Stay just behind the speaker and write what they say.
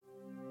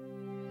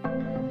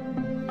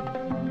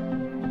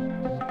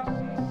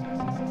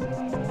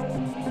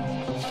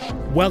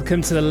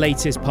Welcome to the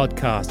latest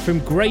podcast from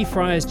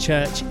Greyfriars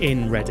Church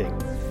in Reading.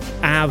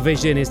 Our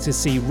vision is to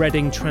see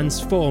Reading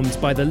transformed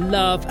by the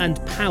love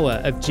and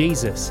power of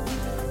Jesus.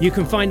 You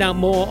can find out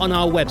more on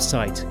our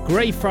website,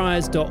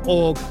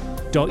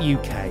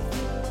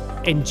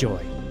 greyfriars.org.uk.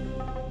 Enjoy.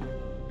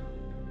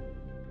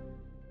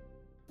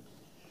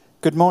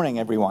 Good morning,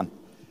 everyone.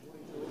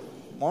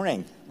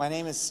 Morning. My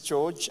name is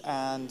George,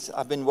 and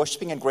I've been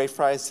worshiping at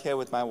Greyfriars here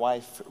with my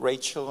wife,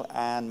 Rachel,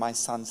 and my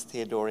sons,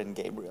 Theodore and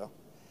Gabriel.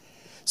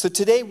 So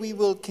today we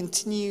will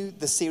continue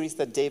the series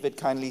that David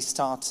kindly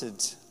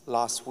started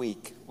last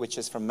week, which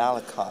is from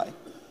Malachi.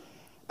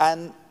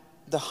 And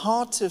the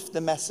heart of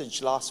the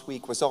message last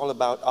week was all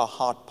about our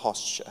heart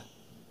posture.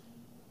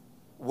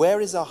 Where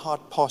is our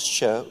heart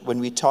posture when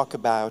we talk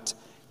about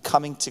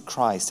coming to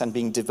Christ and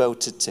being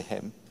devoted to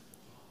Him?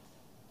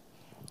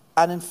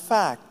 And in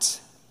fact,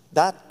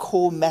 that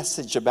core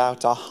message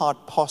about our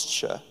heart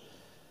posture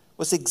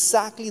was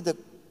exactly the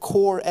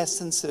core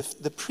essence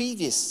of the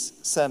previous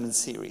sermon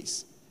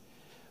series,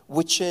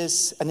 which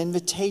is an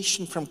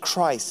invitation from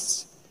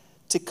Christ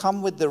to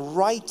come with the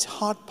right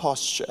heart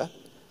posture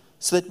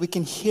so that we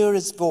can hear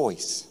His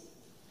voice,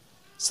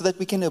 so that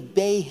we can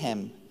obey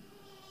Him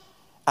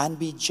and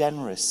be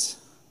generous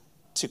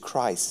to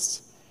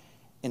Christ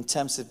in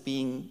terms of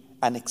being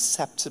an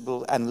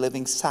acceptable and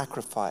living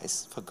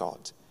sacrifice for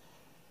God.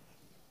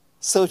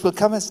 So it will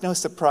come as no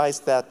surprise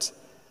that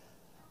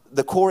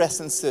the core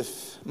essence of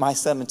my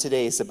sermon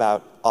today is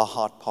about our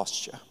heart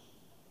posture.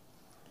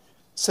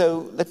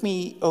 So let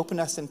me open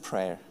us in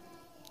prayer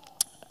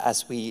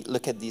as we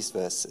look at these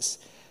verses.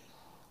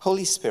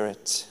 Holy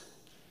Spirit,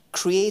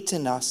 create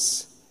in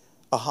us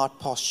a heart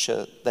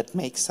posture that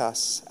makes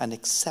us an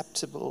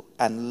acceptable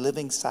and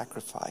living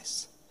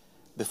sacrifice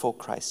before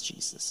Christ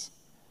Jesus.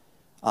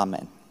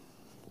 Amen.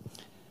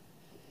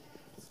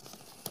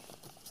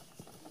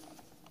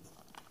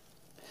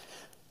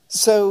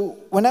 So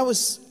when I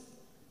was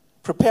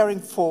preparing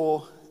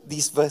for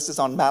these verses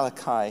on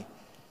Malachi,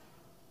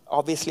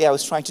 obviously I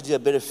was trying to do a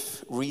bit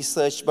of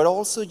research, but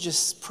also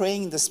just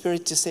praying in the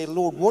Spirit to say,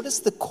 Lord, what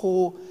is the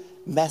core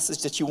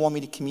message that you want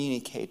me to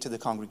communicate to the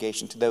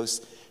congregation, to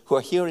those who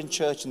are here in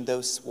church and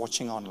those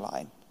watching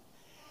online?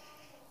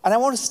 And I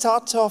want to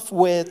start off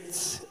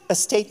with a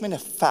statement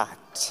of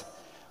fact,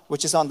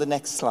 which is on the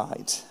next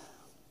slide.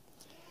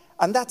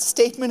 And that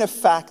statement of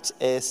fact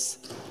is,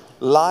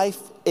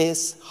 life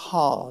is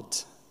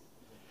hard.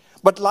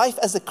 But life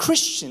as a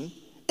Christian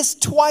is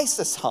twice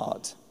as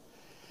hard.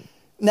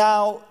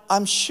 Now,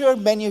 I'm sure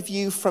many of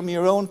you from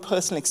your own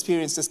personal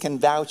experiences can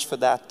vouch for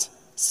that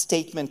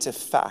statement of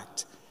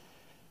fact.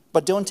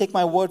 But don't take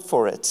my word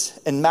for it.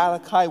 In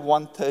Malachi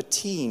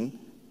 1:13,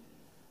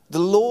 the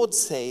Lord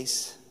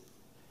says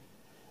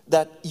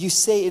that you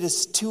say it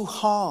is too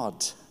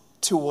hard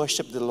to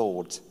worship the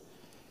Lord.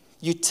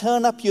 You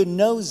turn up your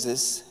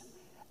noses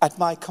at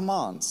my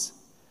commands.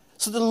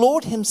 So the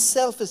Lord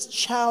Himself is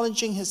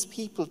challenging His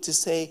people to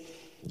say,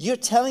 you're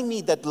telling me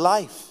that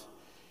life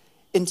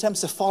in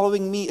terms of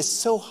following me is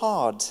so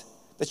hard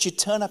that you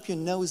turn up your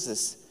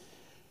noses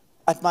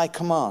at my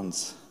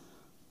commands.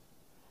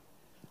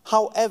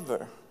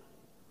 However,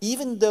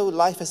 even though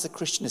life as a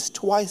Christian is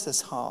twice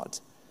as hard,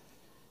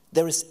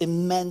 there is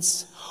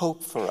immense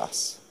hope for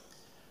us.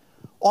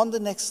 On the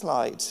next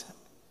slide,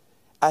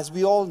 as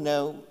we all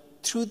know,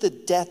 through the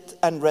death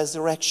and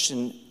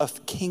resurrection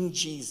of King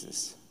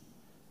Jesus,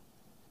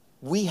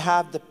 we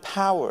have the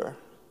power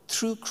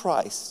through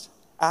Christ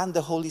and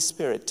the Holy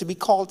Spirit to be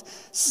called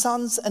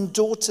sons and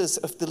daughters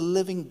of the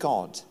living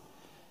God.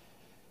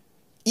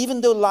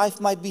 Even though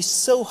life might be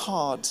so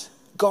hard,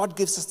 God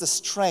gives us the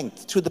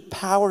strength through the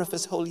power of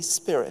His Holy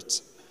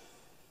Spirit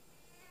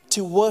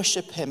to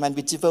worship Him and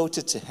be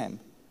devoted to Him.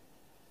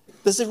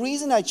 There's a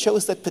reason I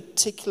chose that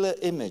particular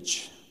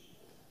image.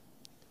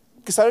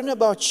 Because I don't know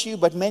about you,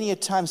 but many a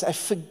times I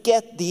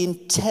forget the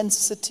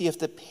intensity of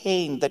the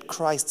pain that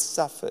Christ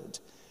suffered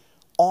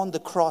on the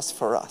cross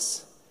for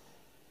us.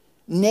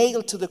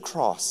 Nailed to the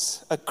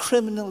cross, a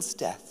criminal's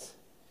death.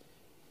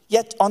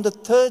 Yet on the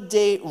third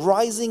day,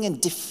 rising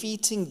and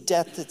defeating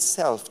death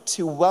itself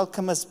to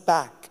welcome us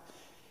back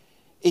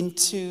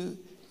into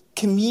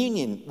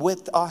communion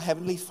with our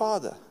Heavenly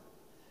Father.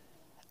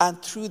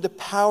 And through the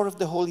power of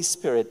the Holy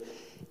Spirit,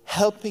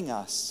 helping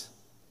us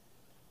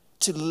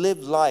to live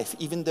life,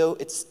 even though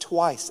it's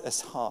twice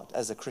as hard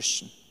as a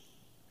Christian.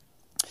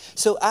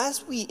 So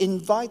as we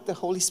invite the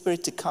Holy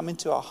Spirit to come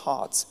into our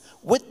hearts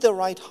with the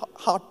right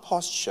heart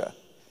posture,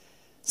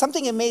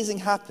 something amazing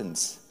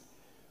happens.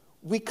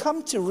 We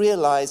come to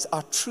realize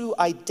our true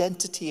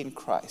identity in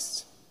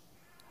Christ.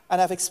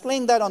 And I've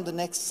explained that on the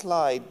next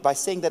slide by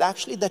saying that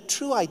actually the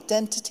true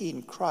identity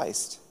in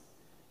Christ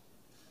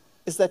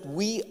is that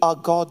we are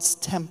God's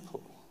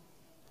temple.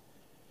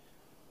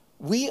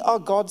 We are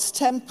God's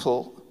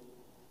temple,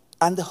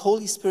 and the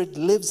Holy Spirit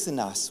lives in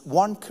us.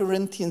 1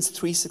 Corinthians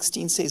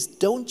 3:16 says,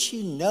 don't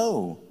you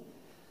know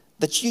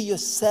that you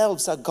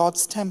yourselves are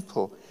God's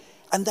temple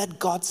and that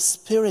God's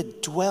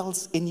Spirit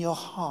dwells in your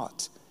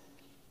heart?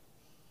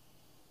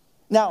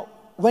 Now,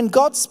 when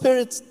God's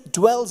Spirit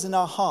dwells in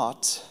our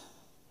heart,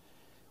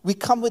 we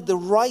come with the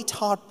right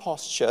heart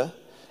posture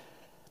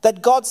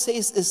that God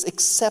says is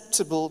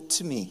acceptable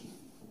to me.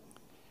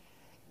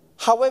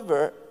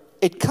 However,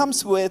 it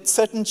comes with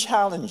certain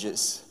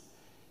challenges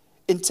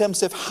in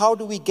terms of how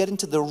do we get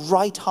into the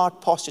right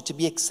heart posture to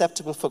be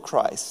acceptable for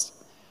Christ.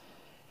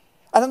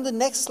 And on the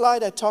next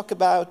slide, I talk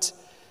about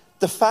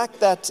the fact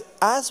that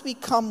as we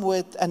come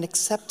with an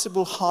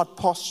acceptable heart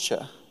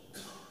posture,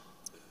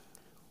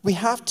 we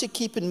have to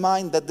keep in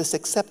mind that this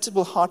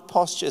acceptable heart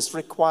posture is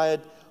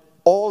required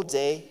all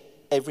day,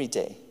 every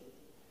day.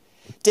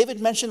 David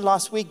mentioned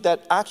last week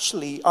that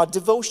actually our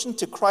devotion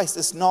to Christ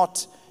is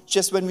not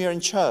just when we are in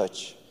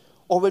church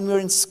or when we're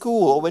in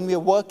school or when we're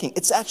working.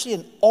 It's actually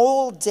an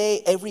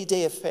all-day,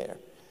 everyday affair.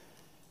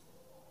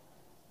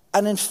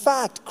 And in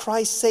fact,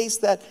 Christ says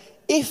that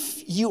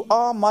if you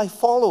are my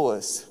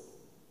followers,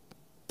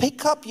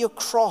 pick up your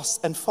cross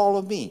and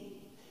follow me.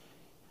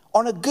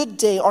 On a good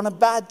day, on a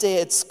bad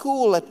day, at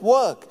school, at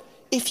work,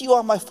 if you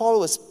are my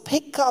followers,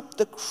 pick up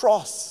the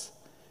cross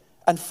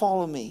and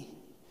follow me.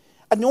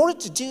 And in order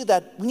to do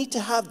that, we need to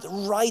have the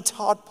right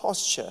heart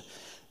posture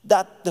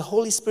that the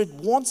Holy Spirit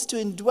wants to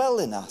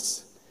indwell in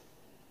us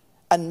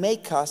and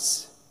make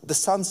us the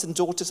sons and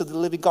daughters of the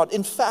living God.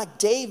 In fact,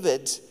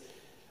 David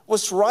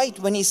was right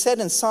when he said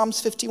in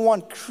Psalms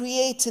 51,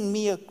 create in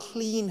me a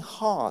clean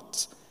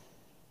heart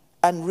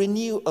and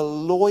renew a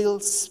loyal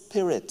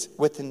spirit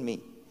within me.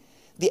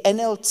 The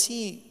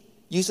NLT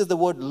uses the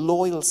word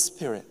loyal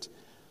spirit.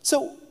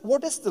 So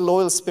what is the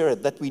loyal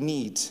spirit that we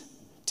need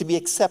to be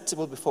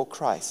acceptable before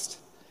Christ?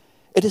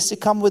 It is to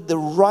come with the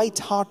right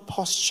heart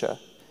posture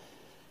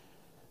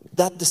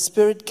that the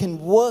Spirit can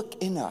work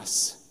in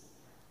us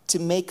to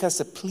make us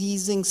a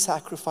pleasing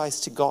sacrifice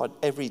to God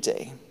every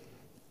day.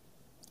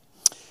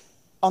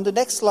 On the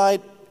next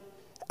slide,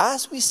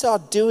 as we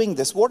start doing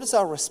this, what is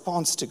our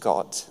response to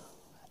God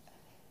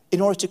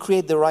in order to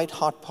create the right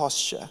heart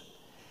posture?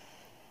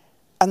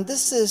 And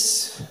this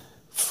is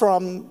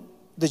from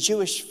the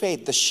Jewish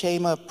faith, the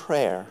Shema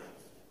prayer.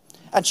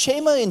 And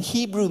Shema in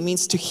Hebrew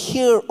means to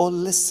hear or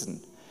listen.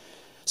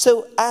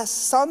 So as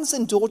sons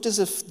and daughters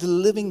of the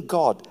living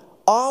God,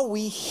 are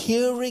we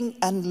hearing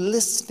and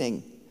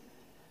listening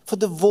for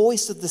the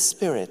voice of the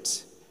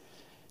Spirit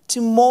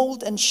to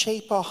mold and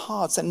shape our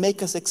hearts and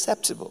make us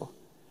acceptable?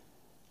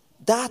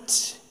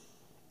 That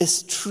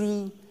is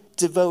true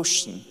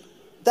devotion.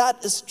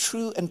 That is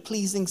true and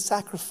pleasing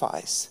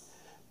sacrifice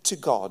to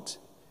God.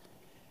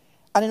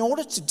 And in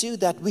order to do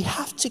that, we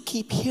have to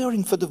keep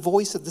hearing for the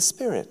voice of the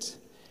Spirit,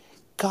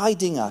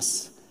 guiding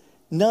us,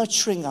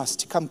 nurturing us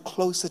to come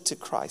closer to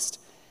Christ.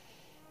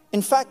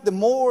 In fact, the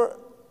more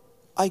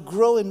I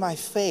grow in my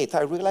faith,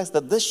 I realize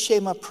that this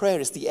Shema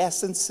prayer is the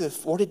essence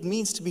of what it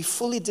means to be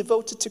fully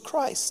devoted to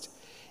Christ.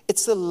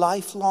 It's a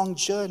lifelong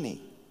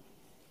journey.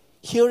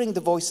 Hearing the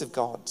voice of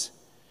God,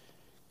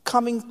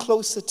 coming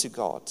closer to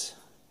God,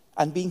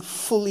 and being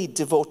fully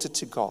devoted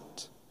to God.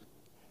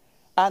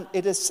 And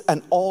it is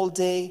an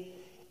all-day,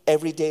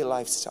 everyday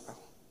lifestyle.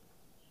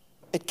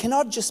 It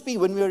cannot just be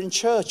when we're in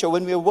church or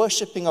when we're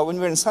worshiping or when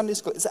we're in Sunday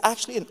school. It's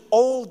actually an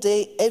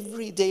all-day,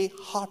 everyday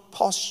heart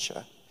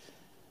posture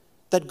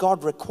that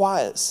God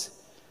requires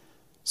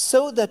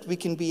so that we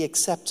can be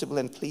acceptable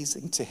and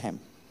pleasing to Him.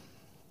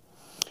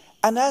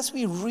 And as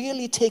we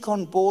really take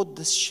on board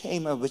this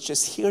Shema, which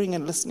is hearing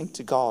and listening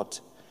to God,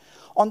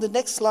 on the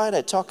next slide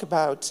I talk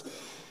about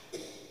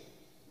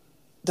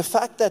the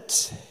fact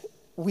that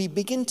we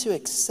begin to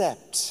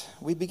accept,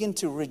 we begin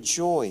to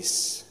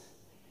rejoice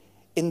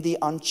in the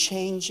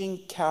unchanging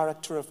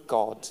character of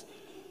God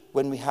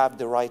when we have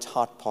the right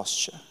heart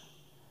posture,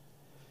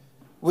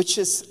 which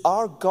is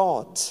our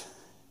God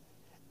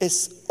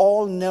is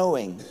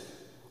all-knowing,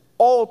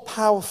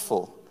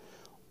 all-powerful,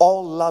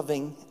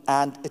 all-loving,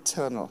 and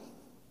eternal.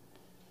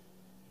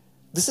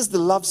 This is the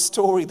love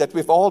story that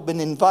we've all been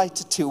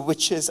invited to,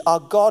 which is our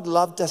God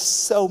loved us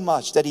so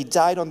much that He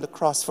died on the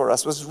cross for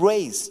us, was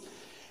raised,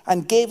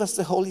 and gave us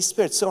the Holy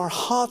Spirit so our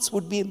hearts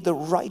would be in the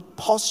right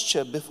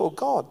posture before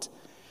God,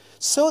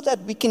 so that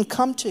we can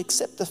come to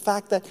accept the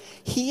fact that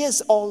He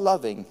is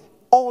all-loving,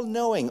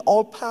 all-knowing,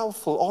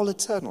 all-powerful,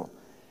 all-eternal.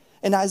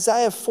 In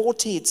Isaiah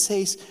 40, it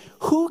says,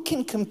 who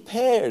can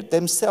compare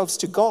themselves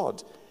to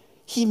God?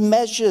 He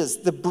measures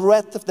the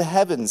breadth of the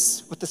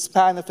heavens with the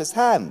span of His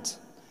hand.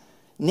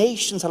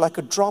 Nations are like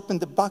a drop in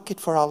the bucket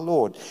for our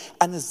Lord,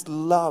 and His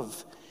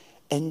love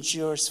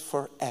endures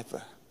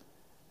forever.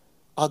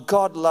 Our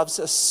God loves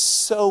us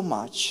so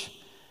much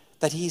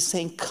that He's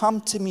saying,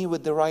 come to me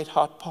with the right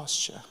heart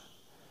posture,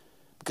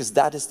 because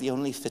that is the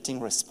only fitting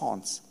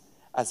response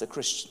as a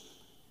Christian.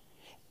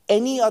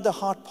 Any other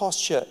heart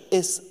posture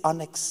is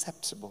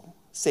unacceptable,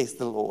 says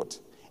the Lord.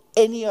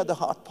 Any other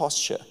heart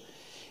posture.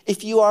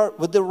 If you are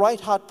with the right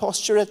heart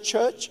posture at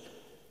church,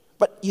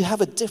 but you have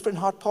a different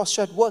heart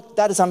posture at work,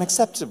 that is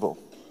unacceptable.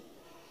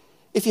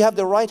 If you have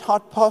the right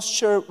heart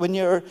posture when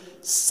you're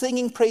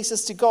singing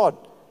praises to God,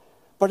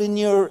 but in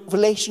your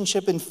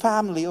relationship in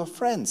family or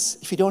friends,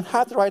 if you don't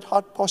have the right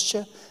heart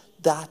posture,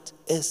 that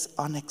is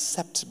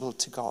unacceptable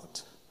to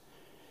God.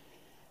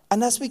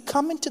 And as we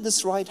come into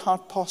this right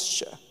heart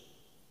posture,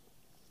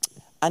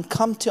 and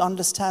come to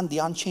understand the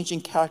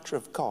unchanging character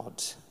of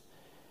God,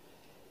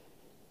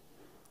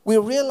 we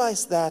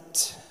realize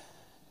that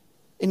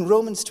in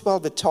Romans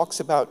 12 it talks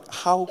about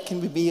how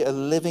can we be a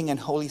living and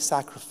holy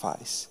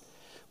sacrifice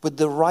with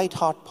the right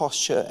heart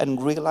posture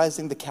and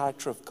realizing the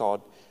character of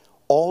God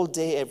all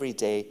day, every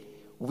day,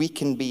 we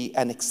can be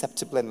an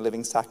acceptable and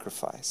living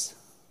sacrifice.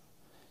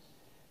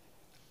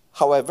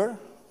 However,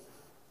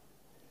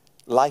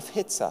 life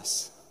hits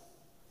us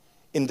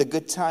in the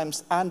good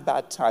times and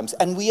bad times,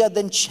 and we are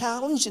then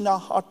challenged in our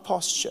heart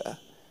posture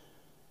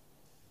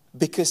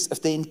because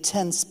of the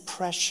intense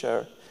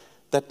pressure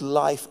that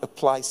life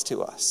applies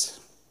to us.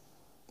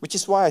 Which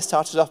is why I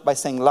started off by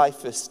saying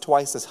life is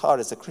twice as hard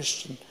as a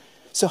Christian.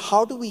 So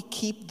how do we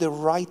keep the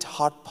right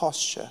heart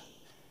posture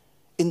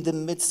in the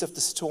midst of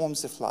the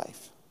storms of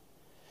life?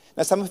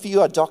 Now, some of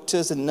you are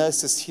doctors and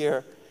nurses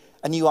here,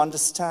 and you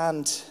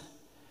understand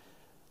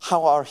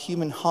how our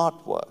human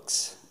heart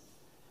works.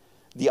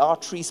 The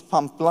arteries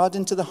pump blood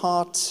into the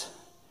heart,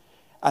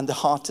 and the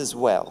heart as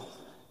well.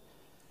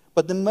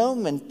 But the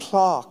moment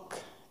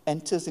plaque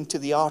enters into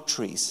the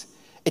arteries,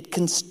 it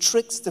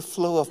constricts the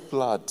flow of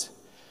blood,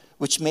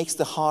 which makes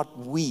the heart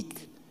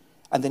weak,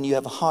 and then you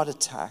have a heart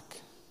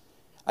attack,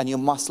 and your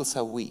muscles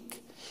are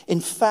weak.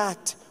 In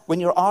fact, when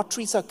your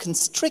arteries are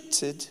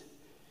constricted,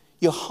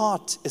 your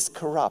heart is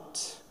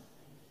corrupt.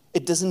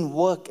 It doesn't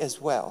work as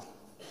well.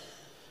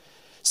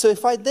 So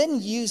if I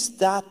then use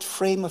that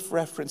frame of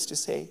reference to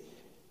say,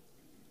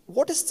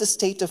 what is the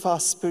state of our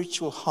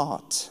spiritual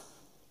heart?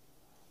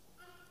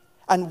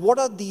 And what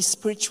are these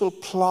spiritual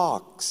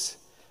plaques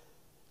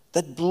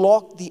that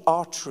block the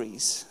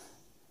arteries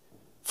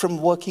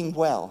from working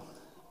well?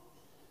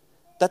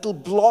 That will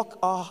block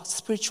our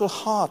spiritual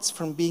hearts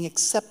from being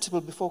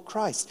acceptable before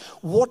Christ.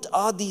 What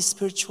are these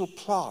spiritual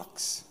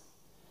plaques?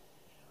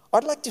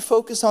 I'd like to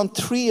focus on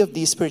 3 of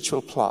these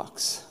spiritual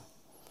plaques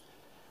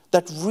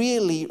that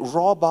really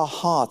rob our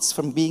hearts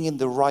from being in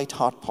the right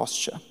heart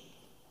posture.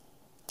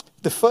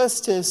 The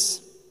first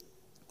is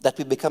that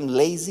we become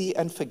lazy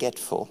and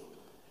forgetful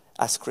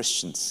as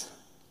Christians.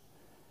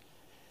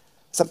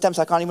 Sometimes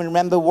I can't even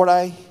remember what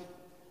I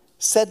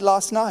said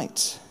last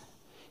night,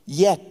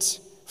 yet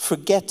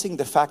forgetting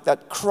the fact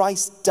that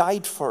Christ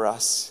died for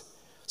us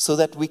so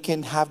that we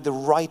can have the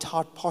right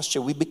heart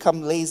posture. We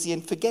become lazy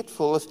and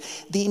forgetful of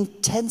the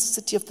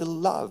intensity of the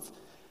love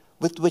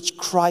with which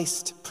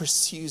Christ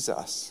pursues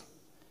us.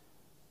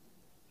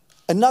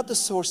 Another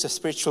source of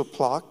spiritual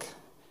plaque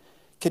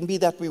can be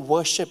that we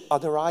worship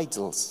other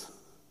idols.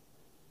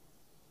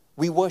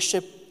 We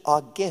worship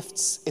our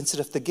gifts instead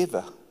of the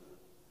giver.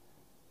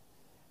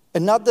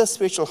 Another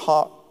spiritual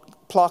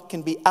plaque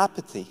can be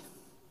apathy.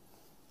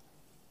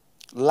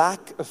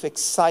 Lack of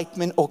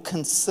excitement or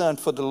concern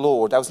for the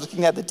Lord. I was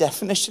looking at the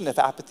definition of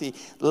apathy.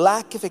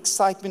 Lack of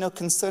excitement or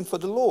concern for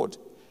the Lord.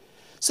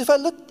 So if I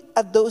look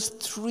at those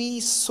 3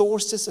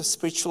 sources of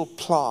spiritual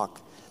plaque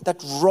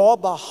that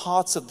rob our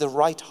hearts of the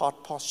right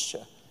heart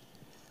posture,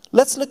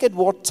 let's look at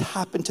what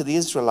happened to the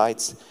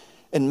Israelites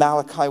in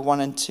Malachi 1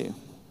 and 2.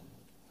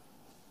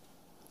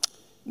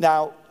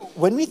 Now,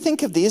 when we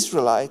think of the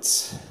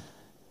Israelites,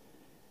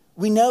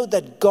 we know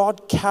that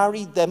God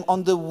carried them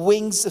on the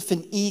wings of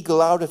an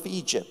eagle out of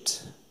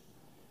Egypt.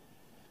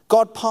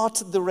 God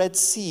parted the Red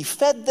Sea,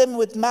 fed them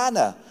with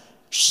manna,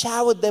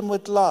 showered them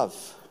with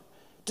love,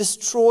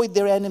 destroyed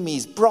their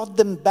enemies, brought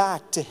them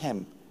back to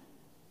Him.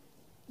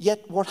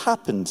 Yet what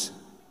happened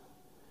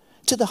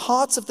to the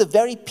hearts of the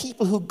very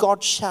people who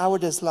God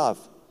showered His love?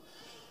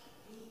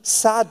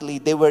 Sadly,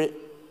 they were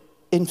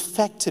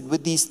infected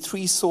with these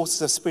 3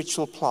 sources of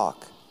spiritual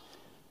plaque.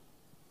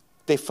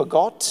 They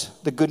forgot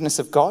the goodness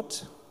of God.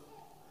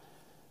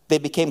 They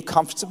became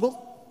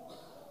comfortable,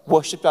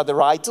 worshipped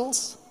other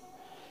idols,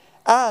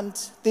 and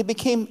they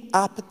became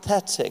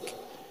apathetic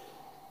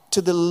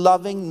to the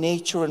loving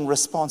nature and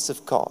response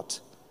of God.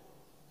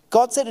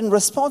 God said, in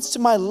response to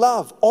my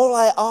love, all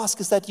I ask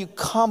is that you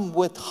come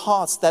with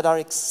hearts that are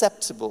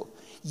acceptable,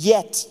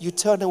 yet you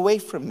turn away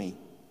from me.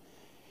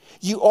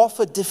 You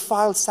offer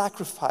defiled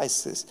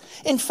sacrifices.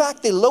 In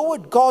fact, they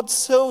lowered God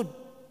so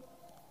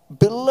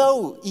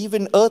below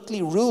even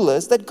earthly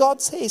rulers that God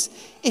says,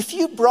 if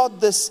you brought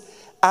this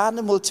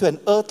animal to an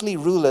earthly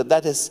ruler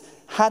that is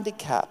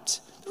handicapped,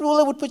 the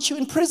ruler would put you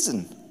in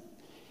prison.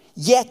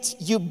 Yet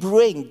you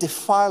bring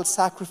defiled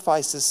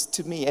sacrifices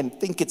to me and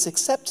think it's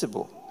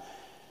acceptable.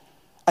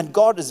 And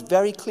God is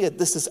very clear,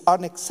 this is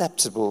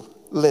unacceptable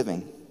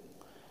living.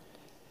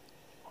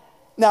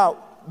 Now,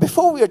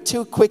 before we are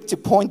too quick to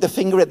point the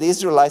finger at the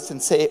Israelites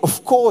and say,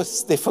 of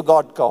course they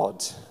forgot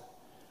God,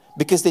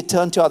 because they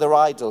turned to other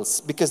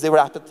idols, because they were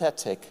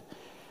apathetic.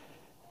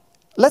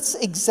 Let's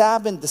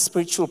examine the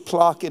spiritual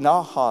plaque in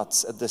our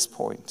hearts at this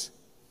point.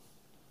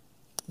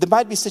 There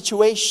might be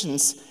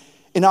situations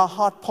in our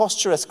heart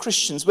posture as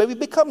Christians where we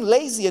become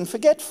lazy and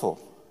forgetful,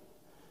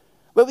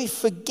 where we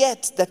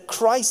forget that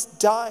Christ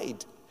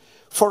died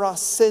for our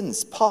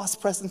sins, past,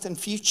 present, and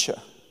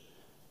future,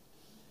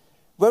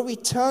 where we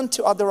turn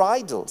to other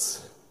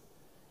idols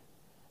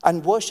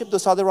and worship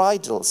those other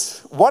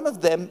idols. One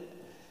of them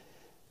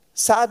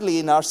Sadly,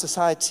 in our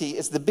society,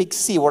 it's the big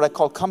C, what I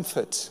call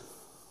comfort.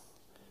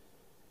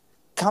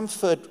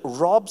 Comfort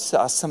robs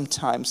us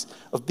sometimes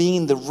of being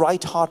in the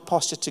right heart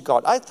posture to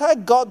God. I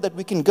thank God that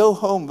we can go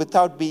home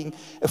without being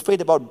afraid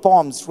about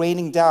bombs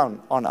raining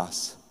down on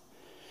us.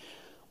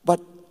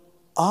 But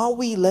are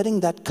we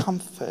letting that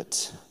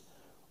comfort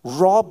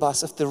rob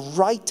us of the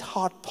right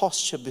heart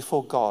posture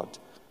before God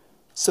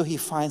so He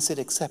finds it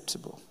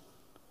acceptable?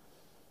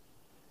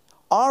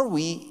 Are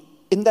we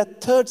in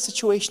that third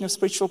situation of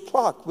spiritual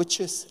plague, which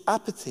is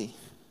apathy?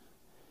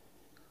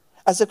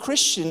 As a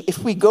Christian, if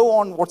we go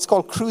on what's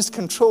called cruise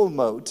control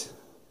mode,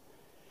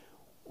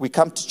 we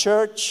come to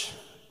church,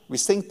 we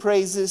sing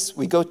praises,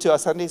 we go to our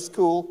Sunday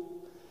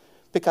school,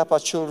 pick up our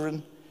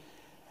children,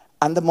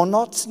 and the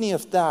monotony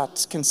of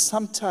that can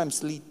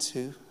sometimes lead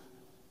to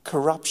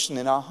corruption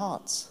in our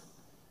hearts.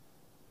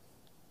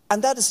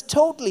 And that is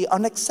totally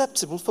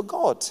unacceptable for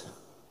God.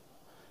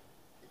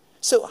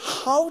 So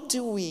how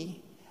do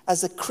we,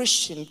 as a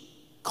Christian,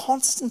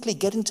 constantly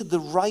get into the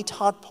right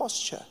heart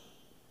posture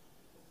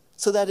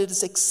so that it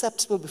is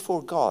acceptable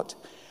before God?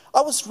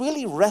 I was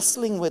really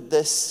wrestling with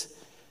this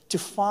to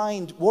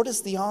find what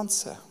is the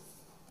answer.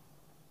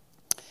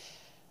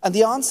 And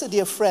the answer,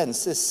 dear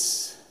friends,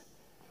 is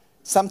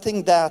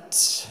something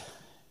that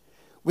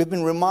we've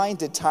been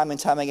reminded time and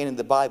time again in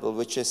the Bible,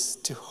 which is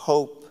to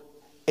hope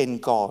in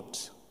God.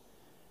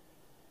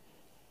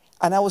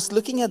 And I was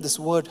looking at this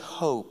word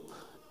hope.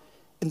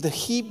 In the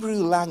Hebrew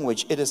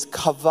language, it is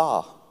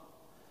kavah.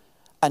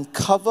 And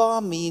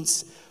kavah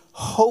means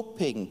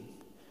hoping,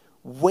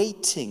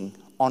 waiting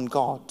on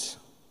God.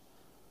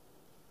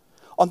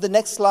 On the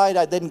next slide,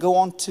 I then go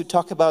on to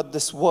talk about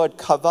this word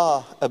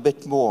kavah a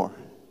bit more.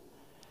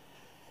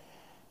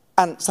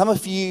 And some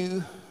of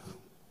you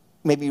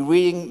may be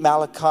reading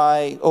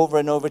Malachi over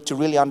and over to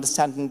really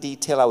understand in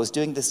detail. I was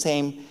doing the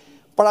same.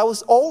 But I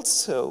was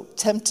also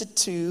tempted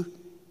to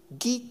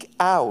geek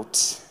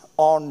out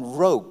on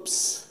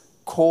ropes,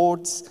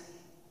 cords,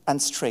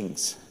 and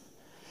strings.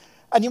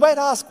 And you might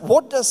ask,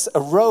 what does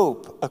a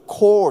rope, a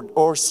cord,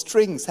 or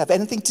strings have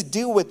anything to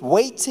do with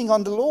waiting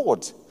on the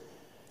Lord?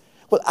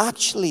 Well,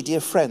 actually, dear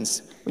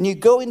friends, when you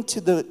go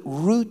into the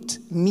root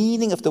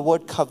meaning of the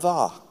word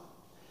kavah,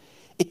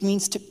 it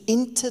means to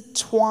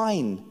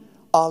intertwine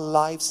our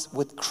lives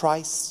with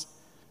Christ,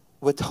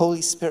 with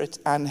Holy Spirit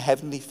and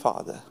Heavenly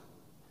Father.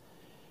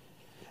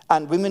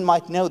 And women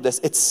might know this.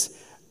 It's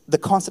the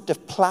concept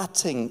of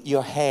plaiting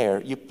your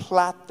hair. You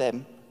plait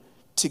them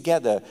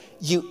together.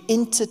 You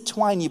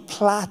intertwine, you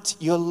plait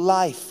your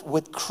life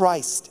with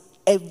Christ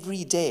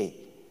every day.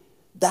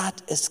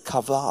 That is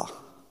kavah.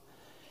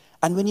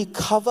 And when you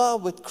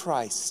kavah with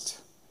Christ,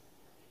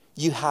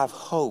 you have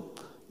hope,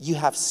 you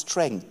have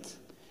strength.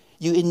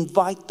 You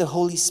invite the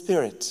Holy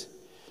Spirit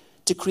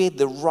to create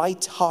the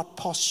right heart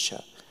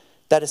posture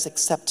that is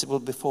acceptable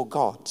before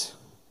God.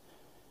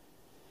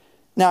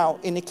 Now,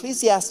 in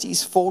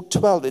Ecclesiastes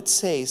 4:12, it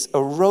says,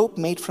 a rope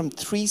made from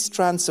 3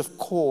 strands of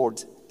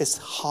cord is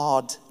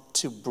hard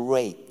to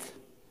break.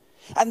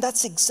 And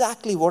that's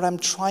exactly what I'm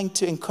trying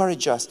to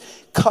encourage us.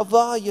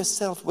 Cover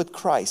yourself with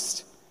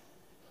Christ.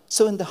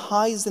 So in the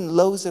highs and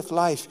lows of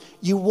life,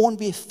 you won't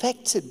be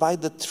affected by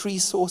the 3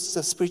 sources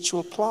of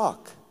spiritual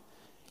plague.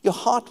 Your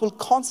heart will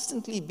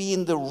constantly be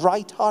in the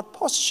right heart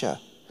posture.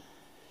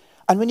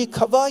 And when you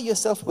cover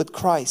yourself with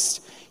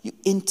Christ, you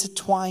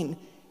intertwine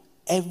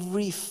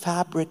every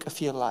fabric of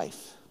your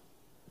life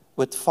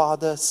with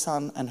Father,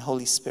 Son, and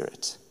Holy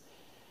Spirit.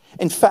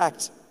 In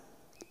fact,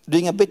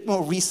 doing a bit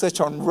more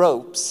research on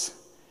ropes,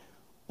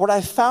 what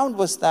I found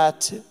was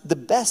that the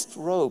best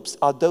ropes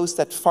are those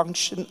that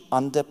function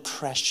under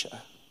pressure.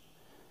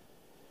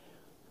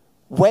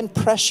 When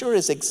pressure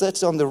is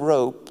exerted on the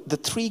rope, the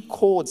 3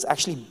 cords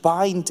actually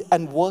bind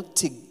and work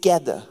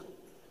together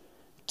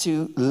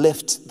to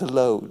lift the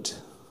load.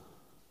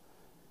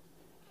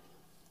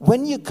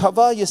 When you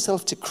cover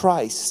yourself to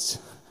Christ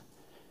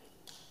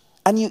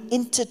and you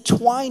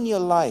intertwine your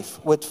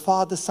life with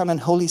Father, Son,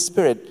 and Holy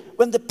Spirit,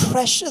 when the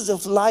pressures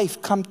of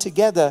life come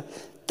together,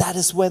 that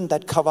is when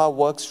that cover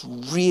works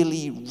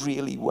really,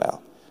 really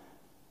well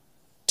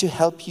to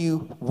help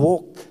you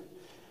walk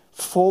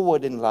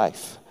forward in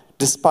life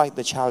despite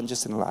the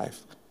challenges in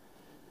life.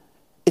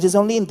 It is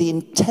only in the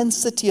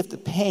intensity of the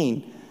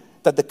pain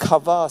that the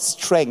cover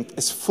strength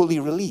is fully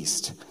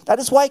released. That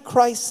is why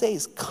Christ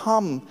says,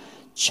 come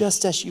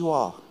just as you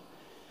are.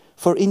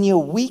 For in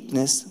your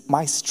weakness,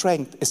 my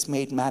strength is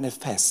made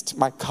manifest.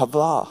 My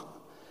cover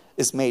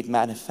is made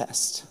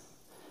manifest.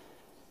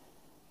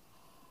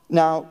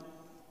 Now,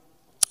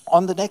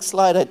 on the next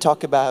slide, I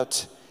talk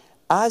about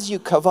as you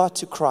cover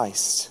to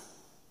Christ,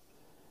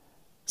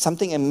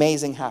 something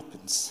amazing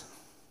happens.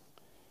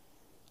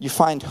 You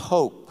find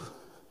hope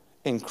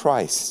in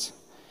Christ.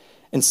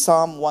 In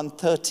Psalm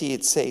 130,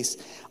 it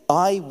says,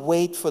 I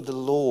wait for the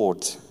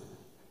Lord.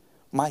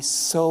 My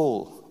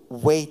soul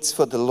waits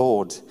for the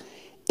Lord.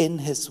 In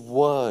His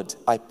word,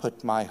 I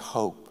put my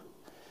hope.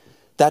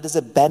 That is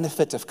a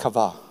benefit of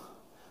kavah,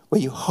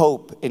 where you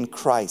hope in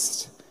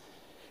Christ.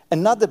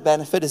 Another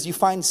benefit is you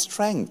find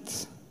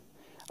strength.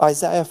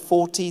 Isaiah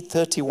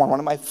 40:31, one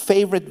of my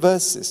favorite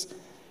verses.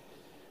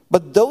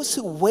 But those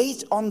who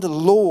wait on the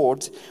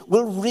Lord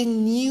will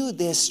renew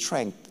their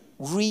strength.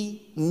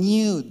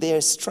 Renew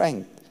their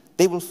strength.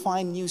 They will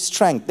find new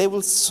strength. They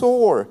will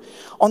soar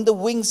on the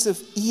wings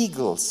of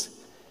eagles.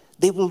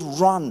 They will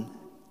run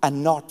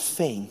and not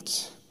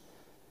faint.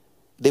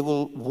 They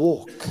will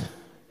walk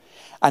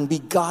and be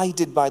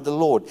guided by the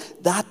Lord.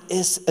 That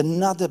is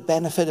another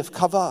benefit of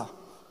kavah,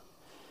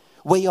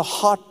 where your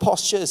heart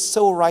posture is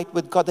so right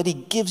with God that He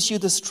gives you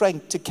the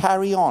strength to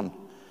carry on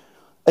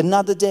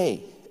another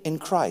day in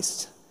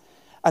Christ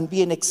and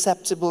be an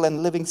acceptable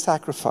and living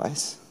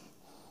sacrifice.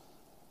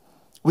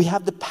 We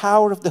have the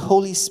power of the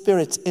Holy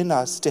Spirit in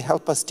us to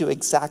help us do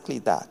exactly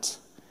that.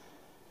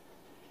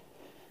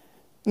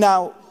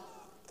 Now,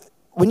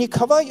 when you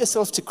kavah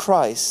yourself to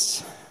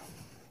Christ,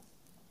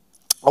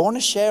 I want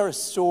to share a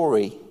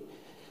story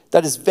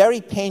that is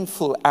very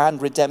painful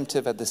and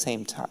redemptive at the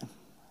same time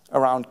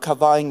around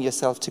kavahing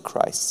yourself to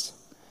Christ.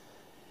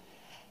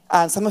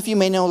 And some of you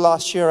may know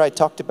last year I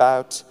talked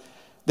about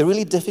the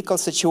really difficult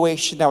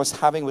situation I was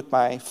having with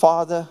my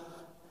father,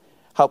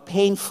 how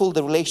painful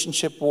the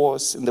relationship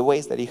was in the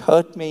ways that he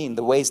hurt me, in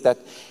the ways that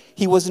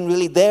he wasn't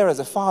really there as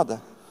a father.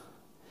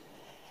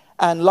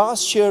 And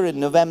last year in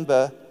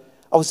November,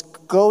 I was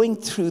going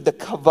through the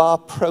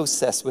kavah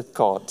process with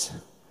God.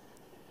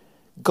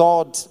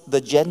 God,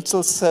 the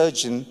gentle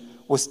surgeon,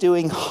 was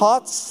doing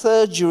heart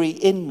surgery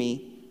in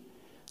me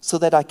so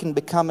that I can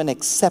become an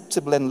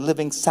acceptable and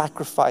living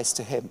sacrifice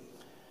to Him.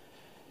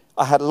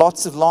 I had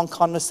lots of long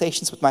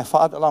conversations with my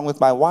father along with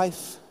my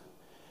wife,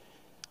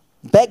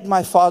 begged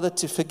my father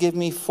to forgive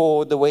me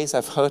for the ways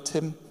I've hurt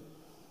him,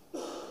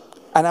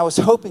 and I was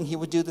hoping he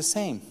would do the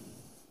same.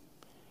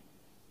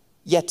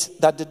 Yet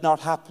that did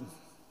not happen.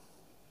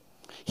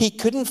 He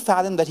couldn't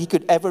fathom that he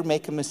could ever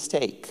make a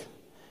mistake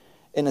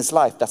in his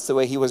life. That's the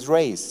way he was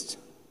raised.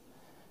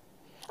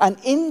 And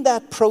in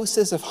that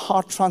process of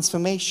heart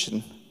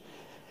transformation,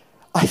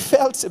 I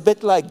felt a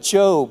bit like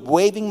Job,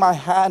 waving my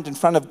hand in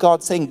front of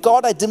God, saying,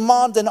 God, I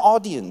demand an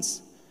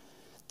audience.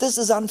 This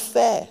is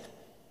unfair.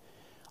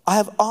 I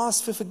have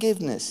asked for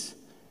forgiveness.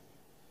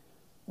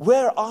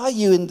 Where are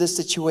you in this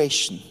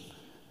situation?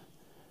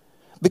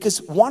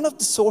 Because one of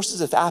the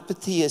sources of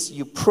apathy is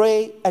you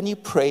pray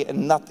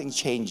and nothing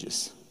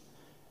changes.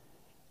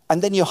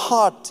 And then your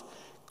heart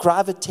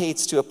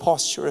gravitates to a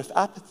posture of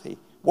apathy.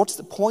 What's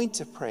the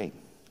point of praying?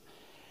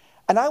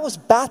 And I was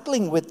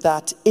battling with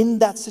that in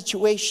that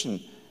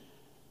situation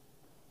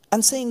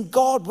and saying,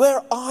 God,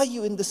 where are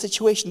you in the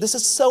situation? This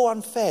is so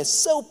unfair,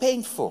 so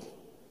painful.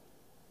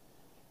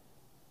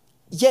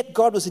 Yet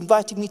God was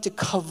inviting me to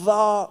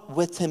kavah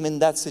with Him in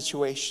that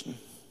situation.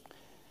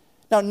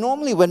 Now,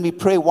 normally when we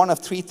pray, one of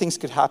three things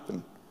could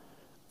happen.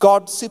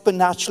 God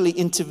supernaturally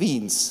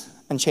intervenes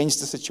and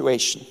changes the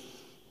situation.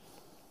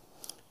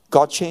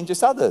 God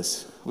changes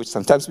others, which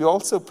sometimes we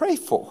also pray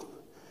for.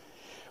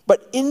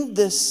 But in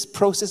this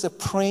process of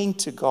praying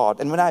to God,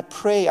 and when I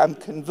pray, I'm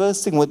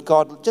conversing with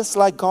God, just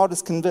like God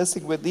is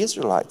conversing with the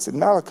Israelites in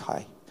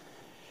Malachi.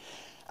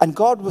 And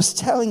God was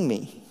telling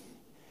me,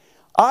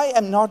 I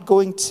am not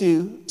going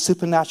to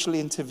supernaturally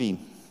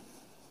intervene.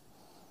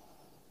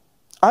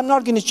 I'm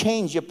not going to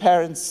change your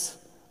parents'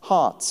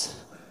 hearts,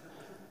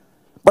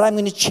 but I'm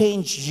going to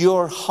change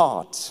your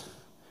heart.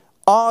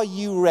 Are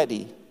you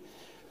ready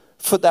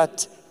for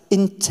that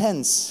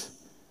intense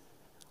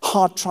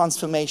heart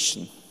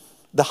transformation,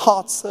 the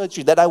heart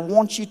surgery that I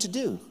want you to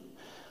do?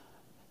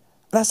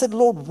 And I said,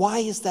 Lord, why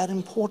is that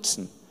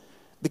important?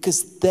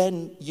 Because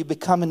then you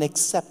become an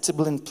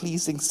acceptable and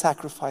pleasing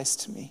sacrifice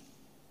to me.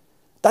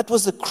 That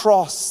was the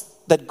cross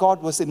that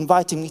God was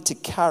inviting me to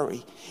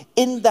carry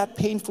in that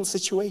painful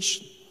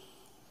situation.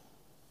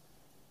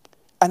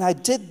 And I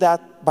did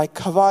that by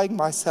kavahing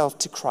myself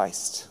to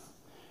Christ.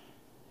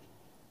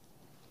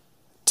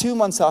 2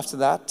 months after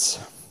that,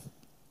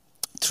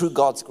 through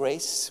God's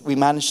grace, we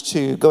managed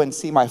to go and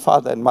see my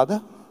father and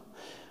mother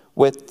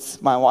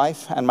with my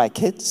wife and my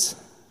kids.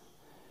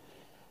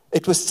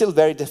 It was still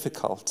very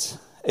difficult.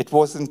 It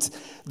wasn't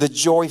the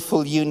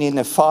joyful union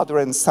of father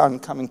and son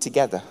coming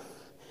together.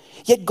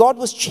 Yet God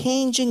was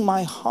changing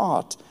my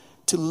heart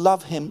to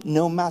love Him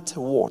no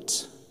matter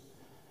what.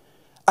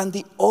 And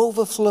the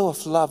overflow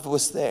of love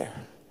was there.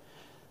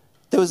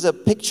 There was a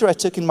picture I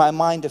took in my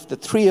mind of the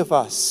three of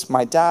us,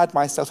 my dad,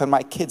 myself, and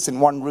my kids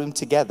in one room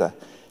together.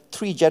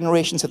 3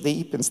 generations of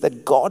the Epens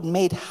that God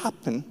made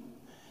happen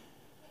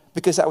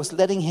because I was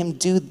letting Him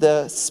do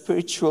the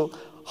spiritual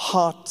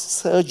heart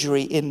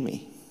surgery in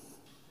me.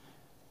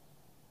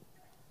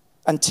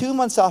 And 2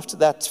 months after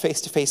that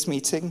face-to-face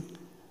meeting,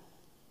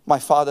 my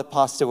father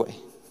passed away.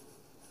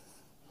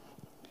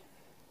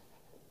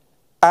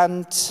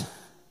 And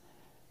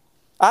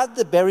at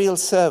the burial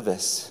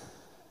service,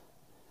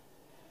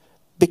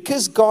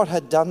 because God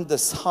had done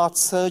this heart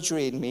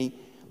surgery in me,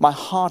 my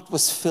heart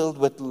was filled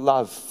with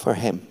love for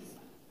Him.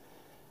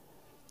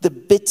 The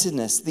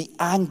bitterness, the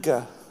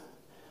anger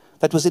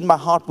that was in my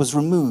heart was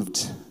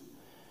removed.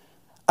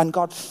 And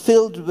God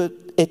filled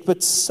it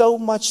with so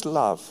much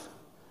love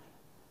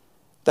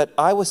that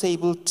I was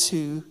able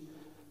to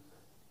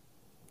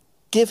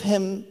give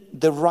him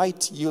the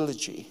right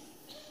eulogy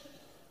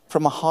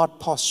from a heart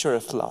posture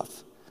of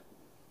love.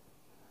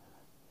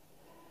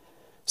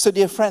 So,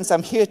 dear friends,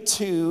 I'm here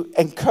to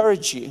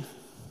encourage you,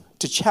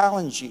 to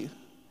challenge you,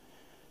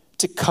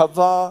 to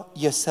cover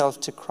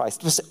yourself to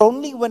Christ. It was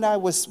only when I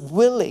was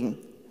willing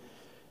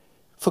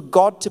for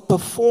God to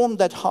perform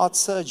that heart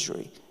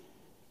surgery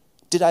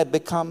did I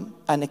become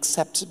an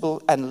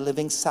acceptable and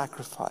living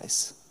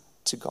sacrifice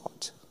to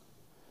God.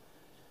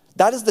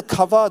 That is the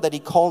cover that he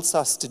calls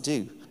us to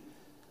do.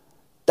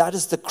 That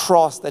is the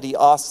cross that he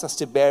asks us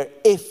to bear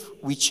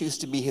if we choose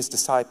to be his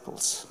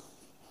disciples.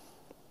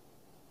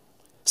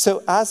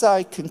 So as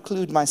I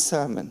conclude my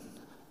sermon,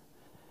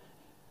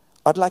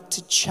 I'd like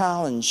to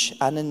challenge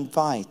and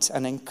invite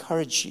and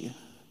encourage you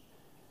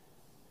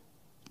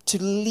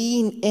to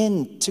lean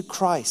in to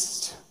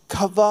Christ.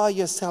 Cover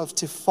yourself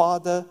to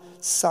Father,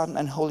 Son,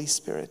 and Holy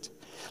Spirit.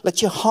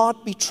 Let your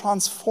heart be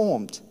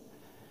transformed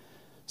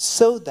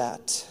so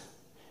that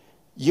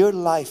your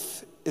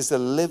life is a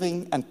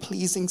living and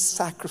pleasing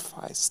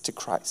sacrifice to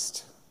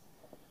Christ.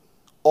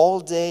 All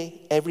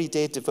day,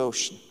 everyday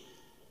devotion.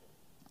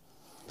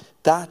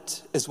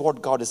 That is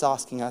what God is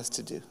asking us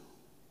to do.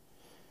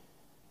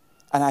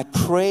 And I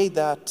pray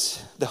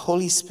that the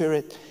Holy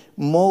Spirit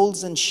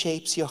molds and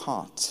shapes your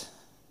heart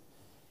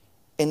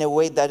in a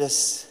way that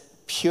is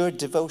pure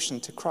devotion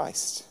to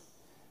Christ.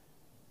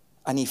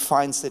 And he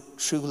finds it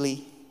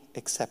truly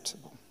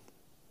acceptable.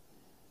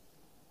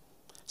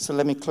 So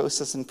let me close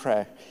this in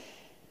prayer.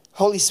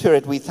 Holy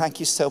Spirit, we thank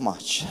you so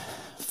much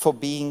for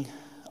being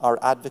our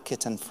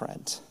advocate and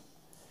friend.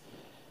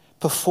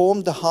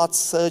 Perform the heart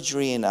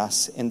surgery in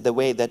us in the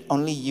way that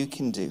only you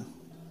can do.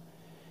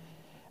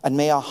 And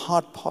may our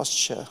heart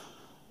posture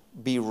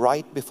be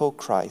right before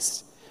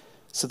Christ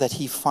so that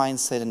he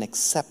finds it an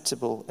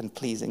acceptable and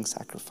pleasing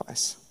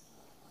sacrifice.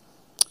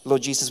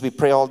 Lord Jesus, we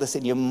pray all this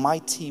in your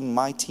mighty,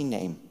 mighty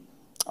name.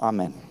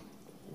 Amen.